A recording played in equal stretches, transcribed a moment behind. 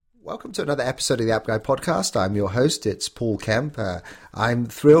Welcome to another episode of the App Guy podcast. I'm your host. It's Paul Kemp. I'm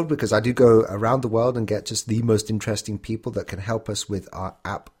thrilled because I do go around the world and get just the most interesting people that can help us with our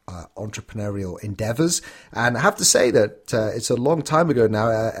app entrepreneurial endeavors. And I have to say that it's a long time ago now,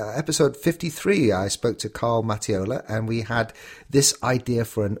 episode 53, I spoke to Carl Mattiola and we had this idea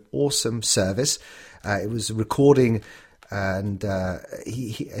for an awesome service. It was recording. And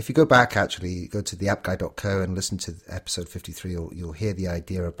if you go back, actually, go to theappguy.co and listen to episode 53, you'll hear the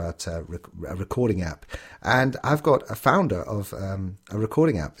idea about a recording app. And I've got a founder of a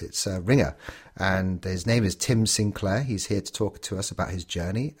recording app. It's RINGR. And his name is Tim Sinclair. He's here to talk to us about his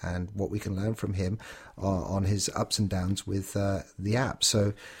journey and what we can learn from him on his ups and downs with the app.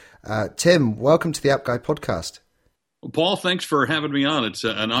 So, Tim, welcome to the App Guy podcast. Well, Paul, thanks for having me on. It's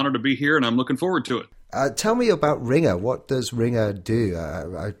an honor to be here, and I'm looking forward to it. Tell me about RINGR. What does RINGR do?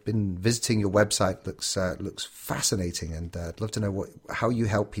 I've been visiting your website. Looks fascinating, and I'd love to know how you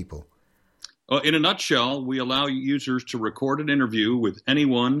help people. In a nutshell, we allow users to record an interview with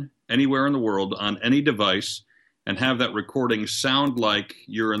anyone, anywhere in the world, on any device, and have that recording sound like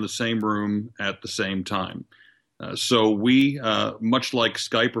you're in the same room at the same time. So we, much like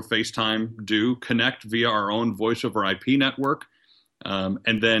Skype or FaceTime do, connect via our own voice over IP network.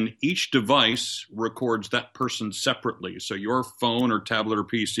 And then each device records that person separately. So your phone or tablet or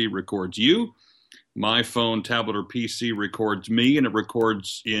PC records you. My phone, tablet, or PC records me, and it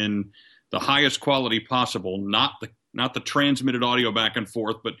records in the highest quality possible, not the transmitted audio back and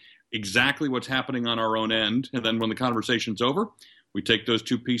forth, but exactly what's happening on our own end. And then when the conversation's over, we take those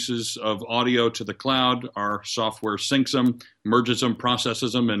two pieces of audio to the cloud. Our software syncs them, merges them,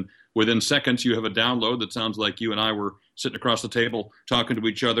 processes them, and within seconds, you have a download that sounds like you and I were sitting across the table talking to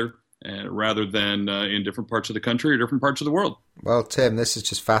each other rather than in different parts of the country or different parts of the world. Well, Tim, this is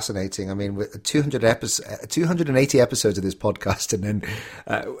just fascinating. I mean, with 280 episodes of this podcast, and then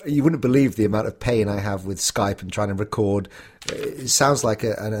you wouldn't believe the amount of pain I have with Skype and trying to record. It sounds like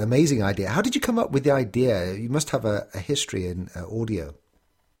an amazing idea. How did you come up with the idea? You must have a history in audio.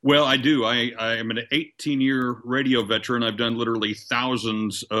 Well, I do. I am an 18-year radio veteran. I've done literally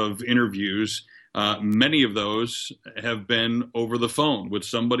thousands of interviews. Many of those have been over the phone with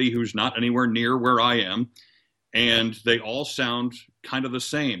somebody who's not anywhere near where I am, and they all sound kind of the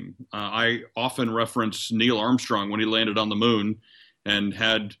same. I often reference Neil Armstrong when he landed on the moon and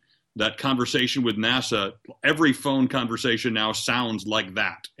had that conversation with NASA. Every phone conversation now sounds like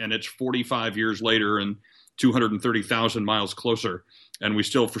that, and it's 45 years later and 230,000 miles closer. And we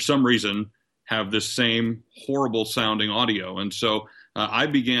still, for some reason, have this same horrible sounding audio. And so I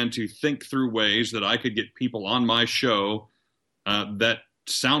began to think through ways that I could get people on my show that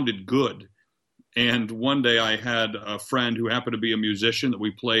sounded good. And one day I had a friend who happened to be a musician that we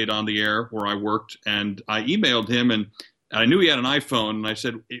played on the air where I worked. And I emailed him, and I knew he had an iPhone. And I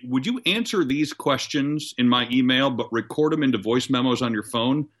said, would you answer these questions in my email, but record them into voice memos on your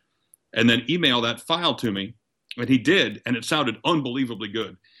phone and then email that file to me? And he did, and it sounded unbelievably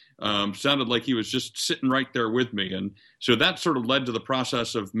good. Sounded like he was just sitting right there with me. And so that sort of led to the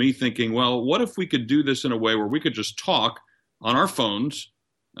process of me thinking, well, what if we could do this in a way where we could just talk on our phones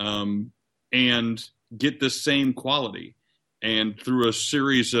and get this same quality? And through a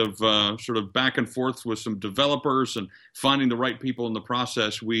series of sort of back and forth with some developers and finding the right people in the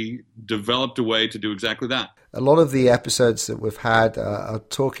process, we developed a way to do exactly that. A lot of the episodes that we've had are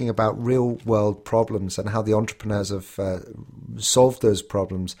talking about real-world problems and how the entrepreneurs have solved those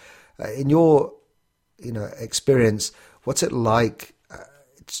problems. In your, experience, what's it like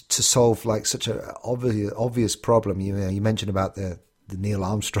to solve like such an obvious problem? You mentioned about the Neil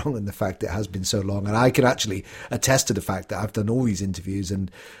Armstrong and the fact that it has been so long. And I can actually attest to the fact that I've done all these interviews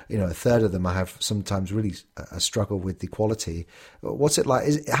and, a third of them I have sometimes really a struggle with the quality. What's it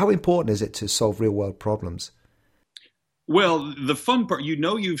like? How important is it to solve real world problems? Well, the fun part,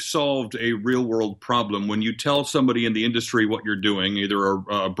 you've solved a real world problem when you tell somebody in the industry what you're doing, either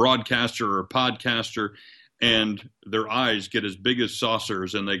a broadcaster or a podcaster, and their eyes get as big as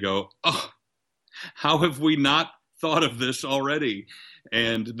saucers and they go, oh, how have we not thought of this already?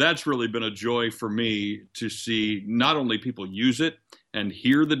 And that's really been a joy for me to see not only people use it and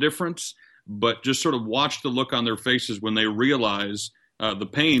hear the difference, but just sort of watch the look on their faces when they realize the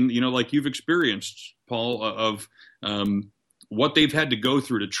pain, like you've experienced, Paul, of what they've had to go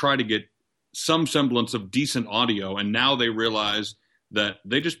through to try to get some semblance of decent audio. And now they realize that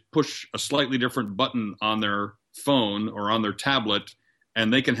they just push a slightly different button on their phone or on their tablet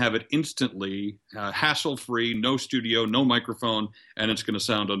and they can have it instantly, hassle-free, no studio, no microphone, and it's going to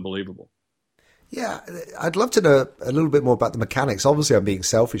sound unbelievable. Yeah, I'd love to know a little bit more about the mechanics. Obviously, I'm being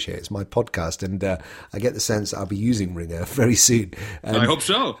selfish here. It's my podcast, and I get the sense I'll be using RINGR very soon. And, I hope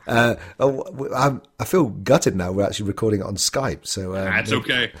so. I feel gutted now. We're actually recording it on Skype, so that's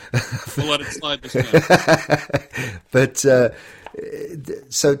okay. We'll let it slide this time. But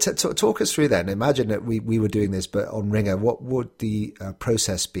so talk us through then. Imagine that we were doing this, but on RINGR, what would the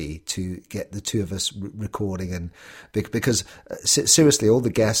process be to get the two of us recording? And because seriously, all the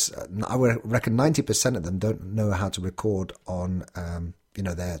guests, I would reckon 90% of them don't know how to record on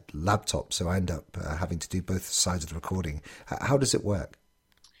their laptop. So I end up having to do both sides of the recording. How does it work?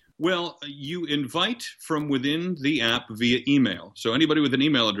 Well, you invite from within the app via email. So anybody with an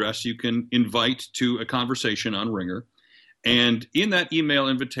email address, you can invite to a conversation on RINGR. And in that email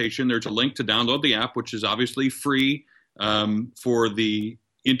invitation, there's a link to download the app, which is obviously free for the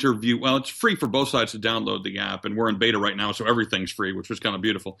interview. Well, it's free for both sides to download the app, and we're in beta right now, so everything's free, which was kind of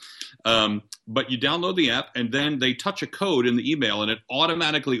beautiful. But you download the app, and then they touch a code in the email, and it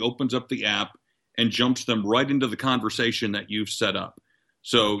automatically opens up the app and jumps them right into the conversation that you've set up.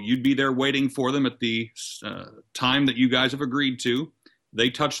 So you'd be there waiting for them at the time that you guys have agreed to.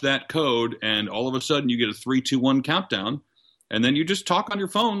 They touch that code, and all of a sudden you get a 3, 2, 1 countdown. And then you just talk on your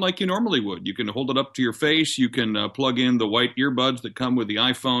phone like you normally would. You can hold it up to your face. You can plug in the white earbuds that come with the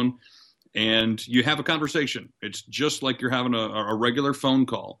iPhone, and you have a conversation. It's just like you're having a regular phone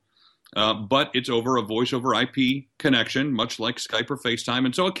call, but it's over a voice over IP connection, much like Skype or FaceTime.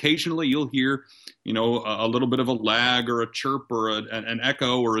 And so occasionally you'll hear, a little bit of a lag or a chirp or an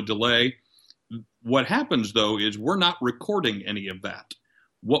echo or a delay. What happens, though, is we're not recording any of that.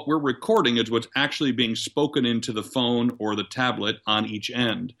 What we're recording is what's actually being spoken into the phone or the tablet on each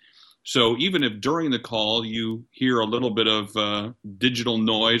end. So even if during the call you hear a little bit of digital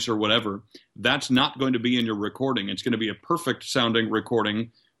noise or whatever, that's not going to be in your recording. It's going to be a perfect sounding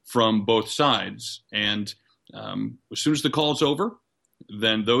recording from both sides. And as soon as the call is over,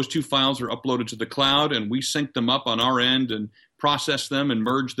 then those two files are uploaded to the cloud, and we sync them up on our end and process them and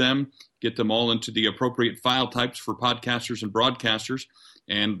merge them, get them all into the appropriate file types for podcasters and broadcasters.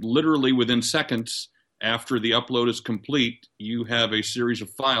 And literally within seconds after the upload is complete, you have a series of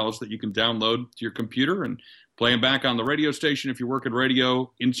files that you can download to your computer and play them back on the radio station if you work in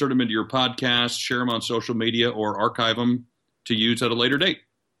radio, insert them into your podcast, share them on social media, or archive them to use at a later date.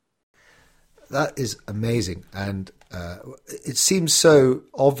 That is amazing. And it seems so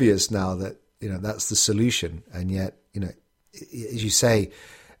obvious now that, that's the solution. And yet, as you say,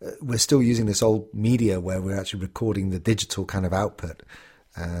 we're still using this old media where we're actually recording the digital kind of output.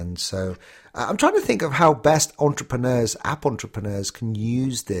 And so I'm trying to think of how best app entrepreneurs can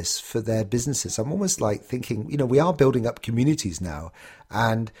use this for their businesses. I'm almost like thinking, we are building up communities now.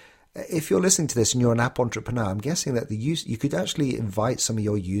 And if you're listening to this and you're an app entrepreneur, I'm guessing that you could actually invite some of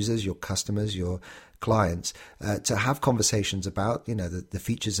your users, your customers, your clients to have conversations about, the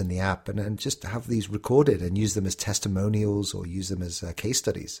features in the app and just have these recorded and use them as testimonials or use them as case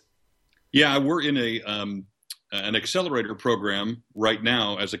studies. Yeah, we're in an accelerator program right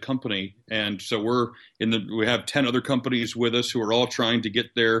now as a company. And so we have 10 other companies with us who are all trying to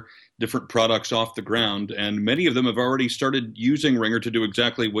get their different products off the ground. And many of them have already started using RINGR to do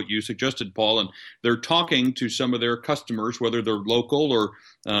exactly what you suggested, Paul. And they're talking to some of their customers, whether they're local or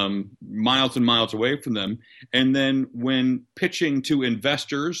miles and miles away from them. And then when pitching to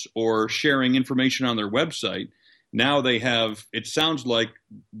investors or sharing information on their website, now it sounds like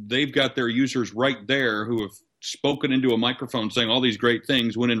they've got their users right there who have spoken into a microphone saying all these great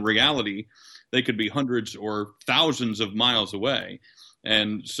things, when in reality, they could be hundreds or thousands of miles away.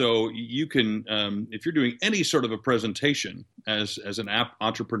 And so you can, if you're doing any sort of a presentation as an app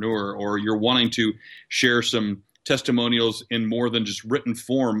entrepreneur, or you're wanting to share some testimonials in more than just written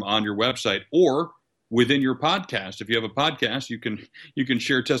form on your website, or within your podcast, if you have a podcast, you can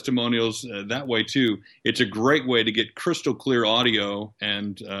share testimonials that way too. It's a great way to get crystal clear audio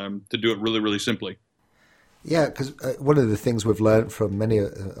and to do it really, really simply. Yeah, because one of the things we've learned from many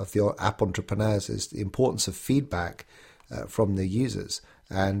of the app entrepreneurs is the importance of feedback from the users.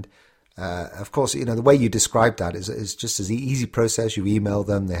 And of course, the way you describe that is just as easy process. You email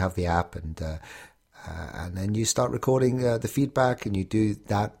them, they have the app, and then you start recording the feedback, and you do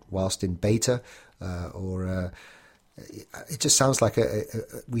that whilst in beta. It just sounds like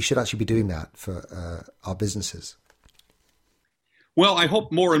we should actually be doing that for our businesses. Well, I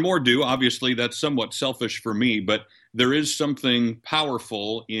hope more and more do. Obviously, that's somewhat selfish for me, but there is something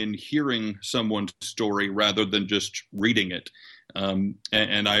powerful in hearing someone's story rather than just reading it. And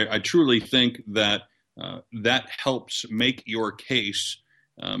I truly think that that helps make your case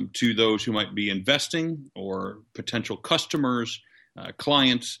to those who might be investing or potential customers,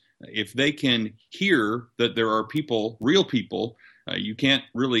 clients. if they can hear that there are people, real people, you can't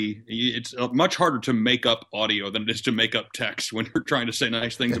really, it's much harder to make up audio than it is to make up text when you're trying to say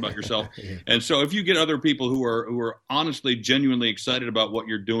nice things about yourself. Yeah. And so if you get other people who are honestly, genuinely excited about what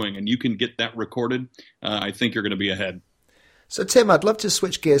you're doing and you can get that recorded, I think you're going to be ahead. So Tim, I'd love to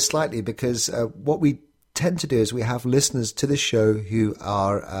switch gears slightly because what we tend to do is we have listeners to the show who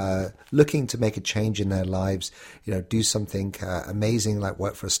are looking to make a change in their lives, do something amazing like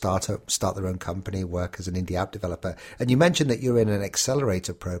work for a startup, start their own company, work as an indie app developer. And you mentioned that you're in an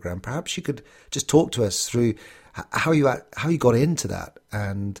accelerator program. Perhaps you could just talk to us through how you got into that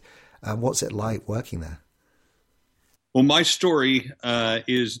and what's it like working there? Well, my story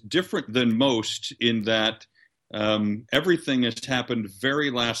is different than most in that everything has happened very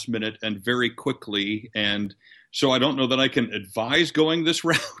last minute and very quickly. And so I don't know that I can advise going this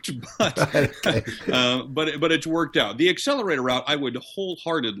route, but but it's worked out. The accelerator route, I would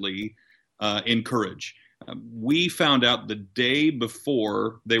wholeheartedly encourage. We found out the day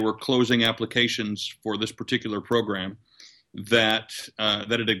before they were closing applications for this particular program that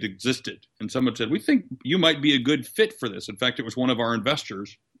it had existed. And someone said, "We think you might be a good fit for this." In fact, it was one of our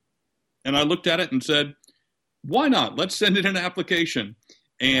investors. And I looked at it and said, why not? Let's send in an application.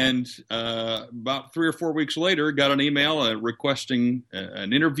 And about 3 or 4 weeks later, got an email requesting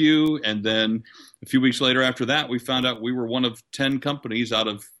an interview. And then a few weeks later after that, we found out we were one of 10 companies out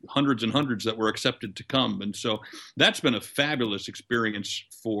of hundreds and hundreds that were accepted to come. And so that's been a fabulous experience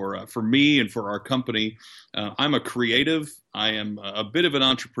for me and for our company. I'm a creative. I am a bit of an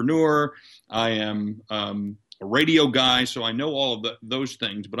entrepreneur. I am a radio guy, so I know all of those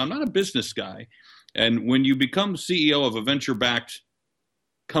things, but I'm not a business guy. And when you become CEO of a venture-backed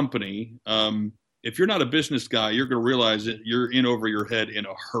company, if you're not a business guy, you're going to realize that you're in over your head in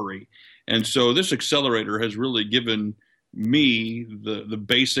a hurry. And so this accelerator has really given me the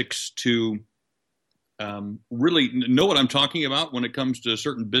basics to really know what I'm talking about when it comes to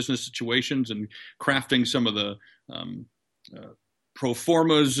certain business situations and crafting some of the pro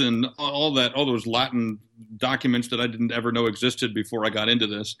formas and all those Latin documents that I didn't ever know existed before I got into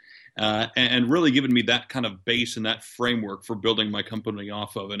this, and really given me that kind of base and that framework for building my company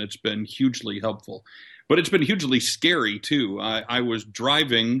off of. And it's been hugely helpful, but it's been hugely scary too. I was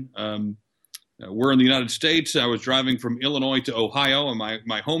driving, we're in the United States. I was driving from Illinois to Ohio, and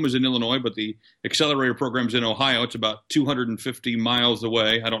my home is in Illinois, but the accelerator program's in Ohio. It's about 250 miles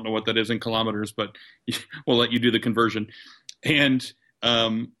away. I don't know what that is in kilometers, but we'll let you do the conversion. And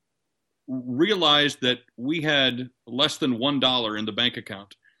realized that we had less than $1 in the bank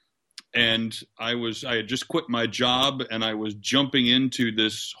account. And I had just quit my job and I was jumping into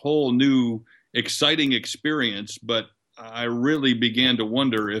this whole new exciting experience. But I really began to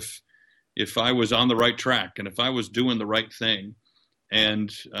wonder if I was on the right track and if I was doing the right thing.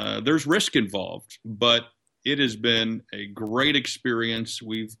 And there's risk involved, but it has been a great experience.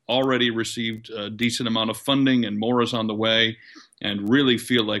 We've already received a decent amount of funding and more is on the way, and really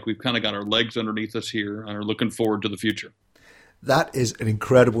feel like we've kind of got our legs underneath us here and are looking forward to the future. That is an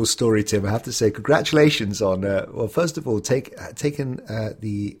incredible story, Tim. I have to say congratulations on, well, first of all, taking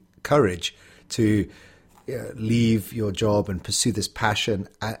the courage to leave your job and pursue this passion.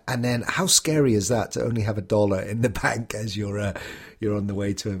 And then how scary is that to only have $1 in the bank as you're on the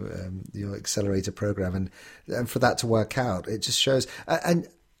way to your accelerator program, and for that to work out, it just shows. And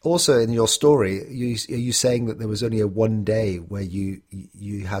also in your story, are you saying that there was only a one day where you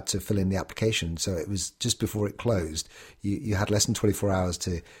had to fill in the application? So it was just before it closed. You had less than 24 hours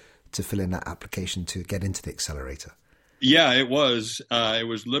to fill in that application to get into the accelerator. Yeah, it was. It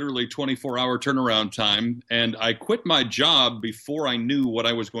was literally 24-hour turnaround time, and I quit my job before I knew what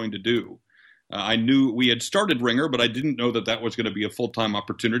I was going to do. I knew we had started RINGR, but I didn't know that was going to be a full-time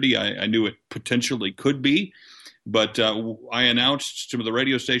opportunity. I knew it potentially could be, but I announced to the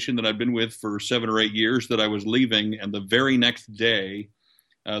radio station that I'd been with for 7 or 8 years that I was leaving, and the very next day,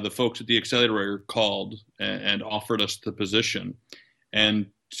 the folks at the accelerator called and offered us the position. And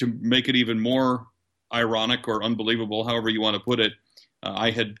to make it even more ironic or unbelievable, however you want to put it,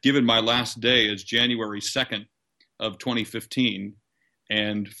 I had given my last day as January 2nd of 2015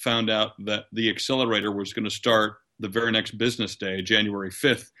 and found out that the accelerator was going to start the very next business day, January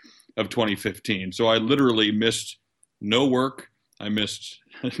 5th of 2015. So I literally missed no work. I missed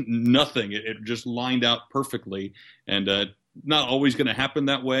nothing. It just lined out perfectly, and not always going to happen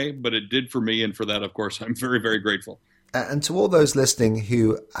that way, but it did for me. And for that, of course, I'm very, very grateful. And to all those listening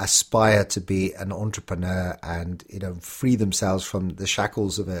who aspire to be an entrepreneur and, free themselves from the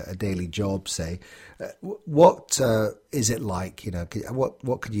shackles of a daily job, say, what is it like?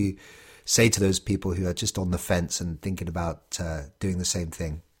 What could you say to those people who are just on the fence and thinking about doing the same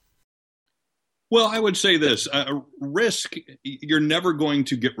thing? Well, I would say this: risk. You're never going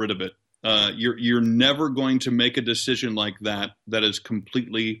to get rid of it. You're never going to make a decision like that is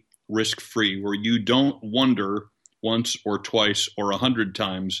completely risk-free, where you don't wonder once or twice or 100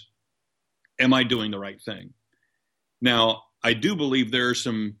 times, am I doing the right thing? Now, I do believe there are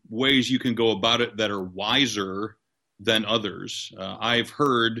some ways you can go about it that are wiser than others. I've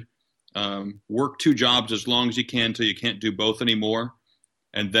heard work two jobs as long as you can till you can't do both anymore,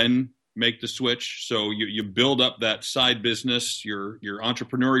 and then make the switch. So you build up that side business, your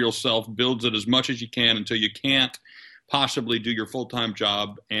entrepreneurial self builds it as much as you can until you can't possibly do your full-time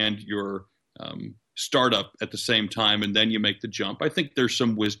job and your startup at the same time, and then you make the jump. I think there's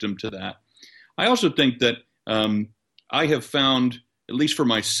some wisdom to that. I also think that I have found, at least for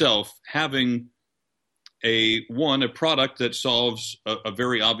myself, having a product that solves a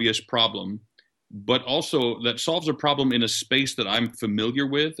very obvious problem, but also that solves a problem in a space that I'm familiar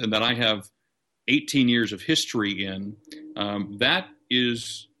with and that I have 18 years of history in, that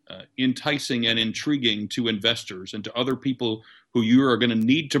is enticing and intriguing to investors and to other people who you are going to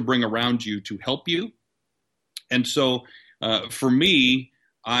need to bring around you to help you. And so for me,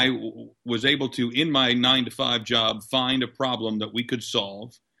 I was able to, in my 9-to-5 job, find a problem that we could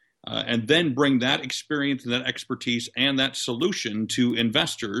solve, and then bring that experience and that expertise and that solution to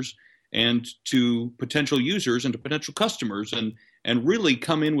investors and to potential users and to potential customers, and really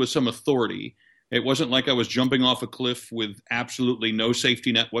come in with some authority. It wasn't like I was jumping off a cliff with absolutely no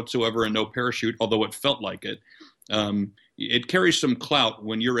safety net whatsoever and no parachute, although it felt like it. It carries some clout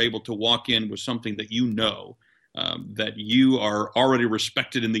when you're able to walk in with something that you know, that you are already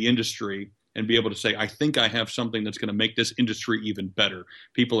respected in the industry, and be able to say, I think I have something that's going to make this industry even better.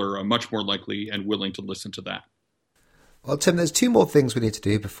 People are much more likely and willing to listen to that. Well, Tim, there's two more things we need to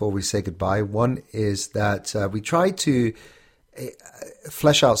do before we say goodbye. One is that we try to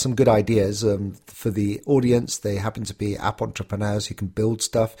flesh out some good ideas for the audience. They happen to be app entrepreneurs who can build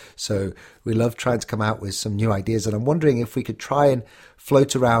stuff. So we love trying to come out with some new ideas. And I'm wondering if we could try and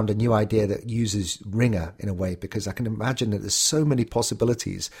float around a new idea that uses RINGR in a way, because I can imagine that there's so many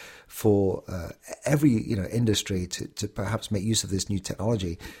possibilities for every industry to perhaps make use of this new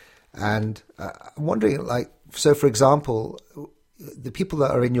technology. And I'm wondering, so for example, the people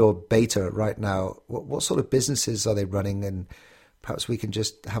that are in your beta right now, what sort of businesses are they running? And perhaps we can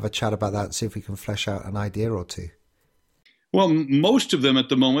just have a chat about that and see if we can flesh out an idea or two. Well, most of them at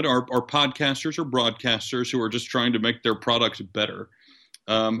the moment are podcasters or broadcasters who are just trying to make their products better.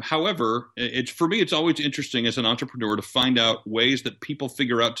 However, for me, it's always interesting as an entrepreneur to find out ways that people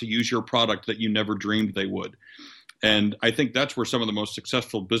figure out to use your product that you never dreamed they would. And I think that's where some of the most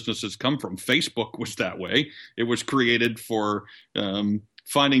successful businesses come from. Facebook was that way. It was created for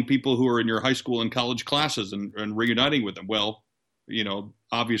finding people who are in your high school and college classes and reuniting with them. Well,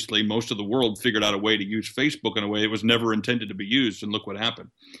 obviously most of the world figured out a way to use Facebook in a way it was never intended to be used, and look what happened.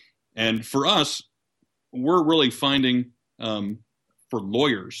 And for us, we're really finding for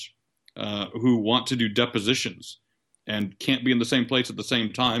lawyers who want to do depositions and can't be in the same place at the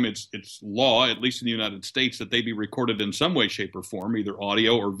same time. It's law, at least in the United States, that they be recorded in some way, shape, or form, either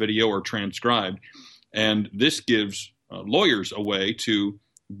audio or video or transcribed. And this gives lawyers a way to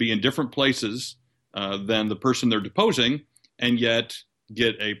be in different places than the person they're deposing, and yet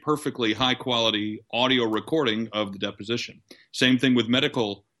get a perfectly high-quality audio recording of the deposition. Same thing with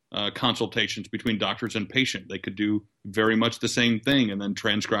medical consultations between doctors and patient. They could do very much the same thing and then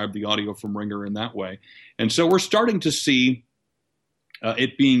transcribe the audio from RINGR in that way. And so we're starting to see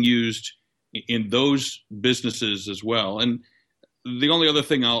it being used in those businesses as well. And the only other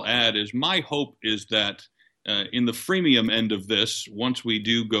thing I'll add is my hope is that in the freemium end of this, once we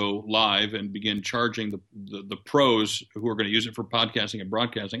do go live and begin charging the pros who are going to use it for podcasting and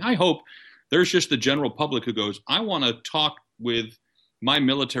broadcasting, I hope there's just the general public who goes, I want to talk with my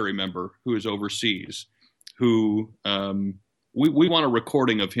military member who is overseas, who we want a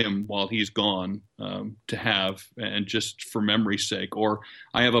recording of him while he's gone to have, and just for memory's sake. Or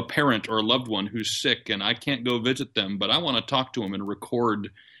I have a parent or a loved one who's sick and I can't go visit them, but I want to talk to him and record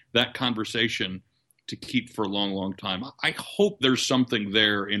that conversation to keep for a long, long time. I hope there's something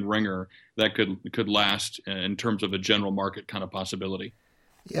there in RINGR that could last in terms of a general market kind of possibility.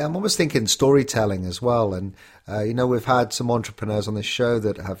 Yeah, I'm almost thinking storytelling as well. And, we've had some entrepreneurs on this show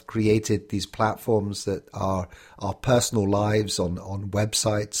that have created these platforms that are our personal lives on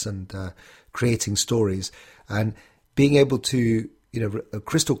websites and creating stories. And being able to,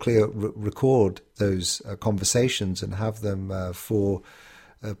 crystal clear record those conversations and have them for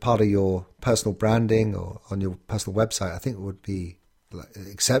part of your personal branding or on your personal website, I think would be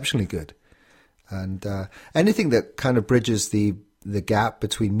exceptionally good. And anything that kind of bridges the the gap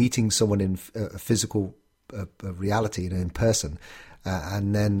between meeting someone in physical reality, in person,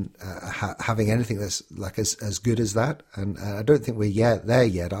 and then having anything that's like as good as that. And I don't think we're there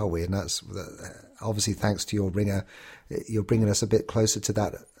yet, are we? And that's obviously thanks to your Ringer, you're bringing us a bit closer to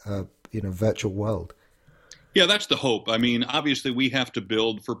that, virtual world. Yeah, that's the hope. I mean, obviously, we have to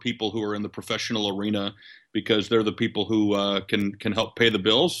build for people who are in the professional arena because they're the people who can help pay the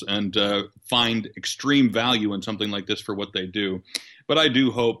bills and find extreme value in something like this for what they do. But I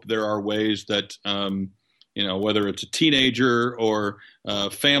do hope there are ways that, whether it's a teenager or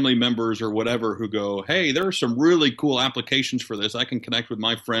family members or whatever who go, hey, there are some really cool applications for this. I can connect with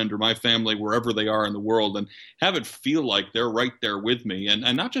my friend or my family wherever they are in the world and have it feel like they're right there with me.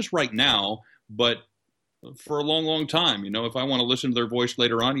 And not just right now, but for a long, long time. If I want to listen to their voice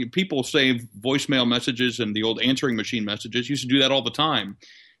later on, people save voicemail messages and the old answering machine messages. You used to do that all the time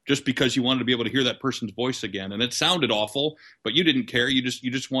just because you wanted to be able to hear that person's voice again. And it sounded awful, but you didn't care. You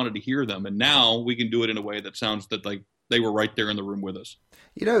just wanted to hear them. And now we can do it in a way that sounds that like they were right there in the room with us.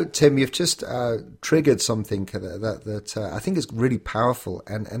 Tim, you've just triggered something that I think is really powerful.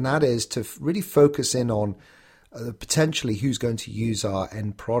 And that is to really focus in on potentially who's going to use our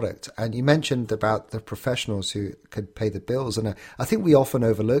end product. And you mentioned about the professionals who could pay the bills. And I think we often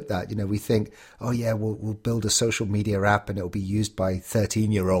overlook that. We think, oh yeah, we'll build a social media app and it'll be used by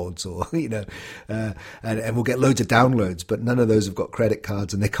 13-year-olds or, and we'll get loads of downloads, but none of those have got credit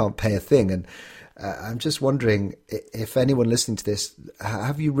cards and they can't pay a thing. And I'm just wondering if anyone listening to this,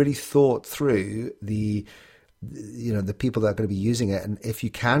 have you really thought through the people that are going to be using it, and if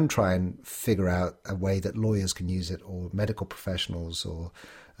you can try and figure out a way that lawyers can use it or medical professionals, or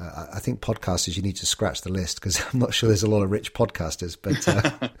I think podcasters, you need to scratch the list because I'm not sure there's a lot of rich podcasters, but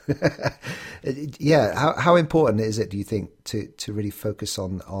yeah, how important is it, do you think, to really focus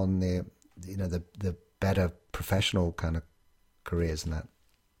on the the better professional kind of careers and that?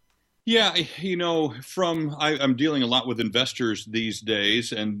 Yeah, I'm dealing a lot with investors these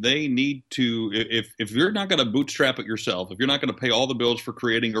days, and they need to, if you're not going to bootstrap it yourself, if you're not going to pay all the bills for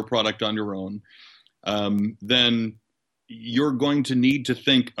creating your product on your own, then you're going to need to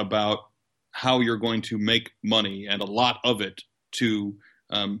think about how you're going to make money, and a lot of it to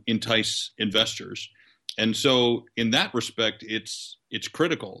entice investors. And so in that respect, it's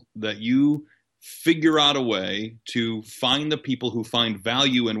critical that you figure out a way to find the people who find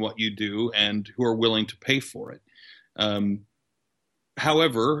value in what you do and who are willing to pay for it.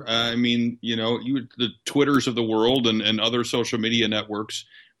 However, the Twitters of the world and other social media networks,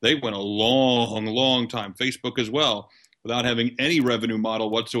 they went a long, long time, Facebook as well, without having any revenue model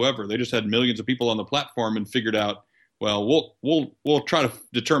whatsoever. They just had millions of people on the platform and figured out, well, we'll try to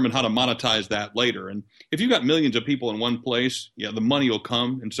determine how to monetize that later. And if you've got millions of people in one place, yeah, the money will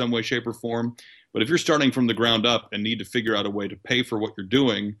come in some way, shape, or form. But if you're starting from the ground up and need to figure out a way to pay for what you're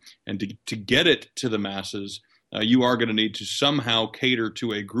doing and to get it to the masses, you are going to need to somehow cater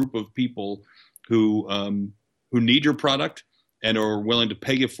to a group of people who need your product and are willing to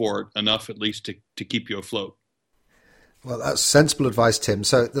pay you for it enough, at least to keep you afloat. Well, that's sensible advice, Tim.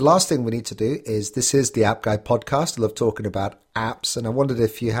 So the last thing we need to do is, this is the App Guy podcast. I love talking about apps. And I wondered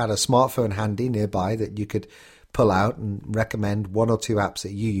if you had a smartphone handy nearby that you could pull out and recommend one or two apps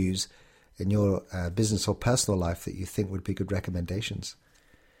that you use in your business or personal life that you think would be good recommendations.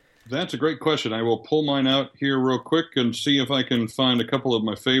 That's a great question. I will pull mine out here real quick and see if I can find a couple of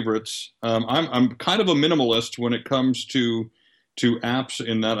my favorites. I'm kind of a minimalist when it comes to apps,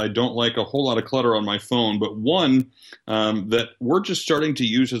 in that I don't like a whole lot of clutter on my phone. But one that we're just starting to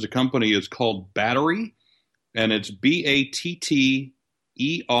use as a company is called Battery, and it's Batterii.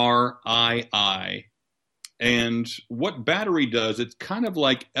 And what Battery does, it's kind of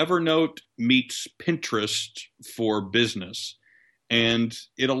like Evernote meets Pinterest for business. And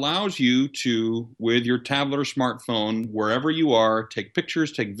it allows you to, with your tablet or smartphone, wherever you are, take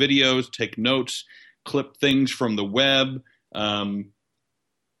pictures, take videos, take notes, clip things from the web,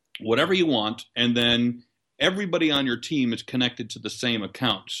 whatever you want. And then everybody on your team is connected to the same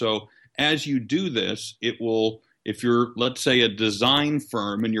account. So as you do this, it will, if you're, let's say, a design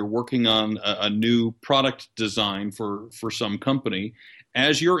firm and you're working on a new product design for some company,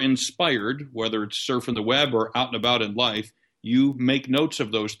 as you're inspired, whether it's surfing the web or out and about in life, you make notes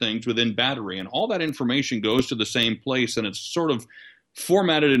of those things within Battery. And all that information goes to the same place, and it's sort of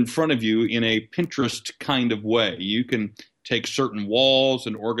formatted in front of you in a Pinterest kind of way. You can take certain walls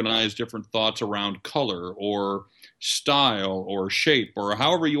and organize different thoughts around color or style or shape or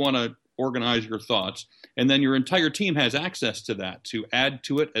however you want to organize your thoughts. And then your entire team has access to that to add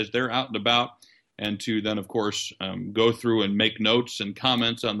to it as they're out and about, and to then, of course, go through and make notes and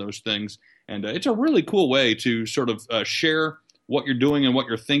comments on those things. And it's a really cool way to sort of share what you're doing and what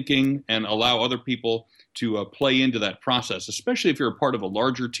you're thinking and allow other people to play into that process, especially if you're a part of a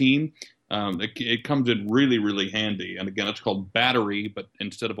larger team. It comes in really, really handy. And again, it's called battery, but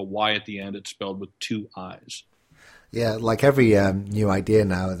instead of a Y at the end, it's spelled with 2 I's. Yeah, like every new idea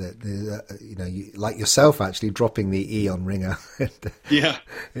now that, you, like yourself actually dropping the E on Ringer. Yeah.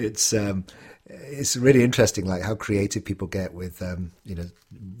 It's really interesting, like how creative people get with,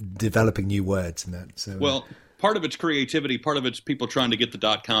 developing new words and that. So, well, part of it's creativity, part of it's people trying to get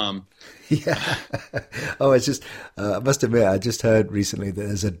the .com. Yeah. Oh, it's just, I must admit, I just heard recently that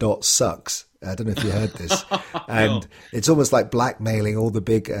there's a .sucks. I don't know if you heard this. And It's almost like blackmailing all the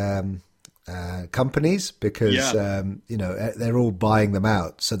big companies because, they're all buying them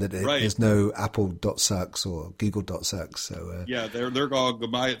out so that there's no Apple.sucks or Google.sucks. So, they're all going to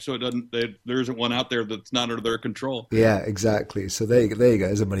buy it so there isn't one out there that's not under their control. Yeah, exactly. So there you go.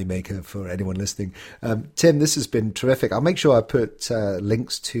 There's a moneymaker for anyone listening. Tim, this has been terrific. I'll make sure I put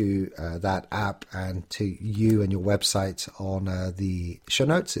links to that app and to you and your website on the show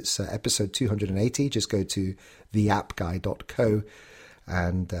notes. It's episode 280. Just go to theappguy.co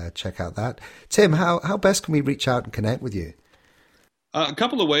and check out that. Tim, how best can we reach out and connect with you? A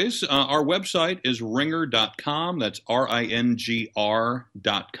couple of ways. Our website is ringr.com. That's RINGR.com.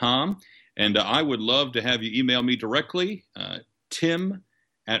 And I would love to have you email me directly, tim@ringr.us.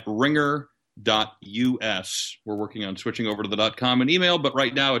 We're working on switching over to the .com and email, but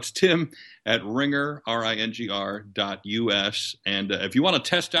right now it's tim@ringr, RINGR.us. And if you want to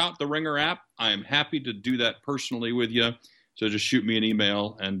test out the Ringr app, I am happy to do that personally with you. So just shoot me an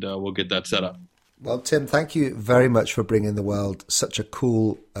email and we'll get that set up. Well, Tim, thank you very much for bringing the world such a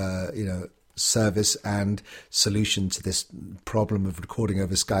cool, service and solution to this problem of recording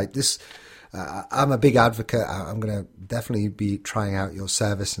over Skype. I'm a big advocate. I'm going to definitely be trying out your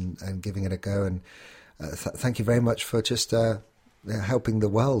service and giving it a go. And thank you very much for just helping the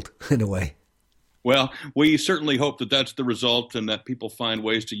world in a way. Well, we certainly hope that that's the result and that people find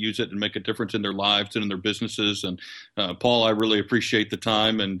ways to use it and make a difference in their lives and in their businesses. And Paul, I really appreciate the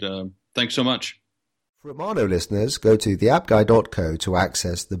time and thanks so much. For Romano listeners, go to theappguy.co to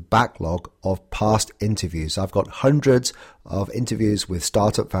access the backlog of past interviews. I've got hundreds of interviews with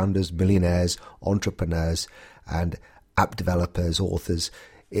startup founders, millionaires, entrepreneurs, and app developers, authors.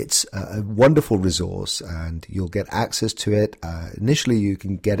 It's a wonderful resource and you'll get access to it. Initially, you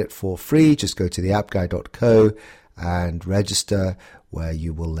can get it for free. Just go to theappguy.co and register, where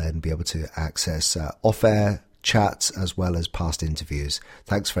you will then be able to access off-air chats as well as past interviews.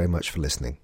 Thanks very much for listening.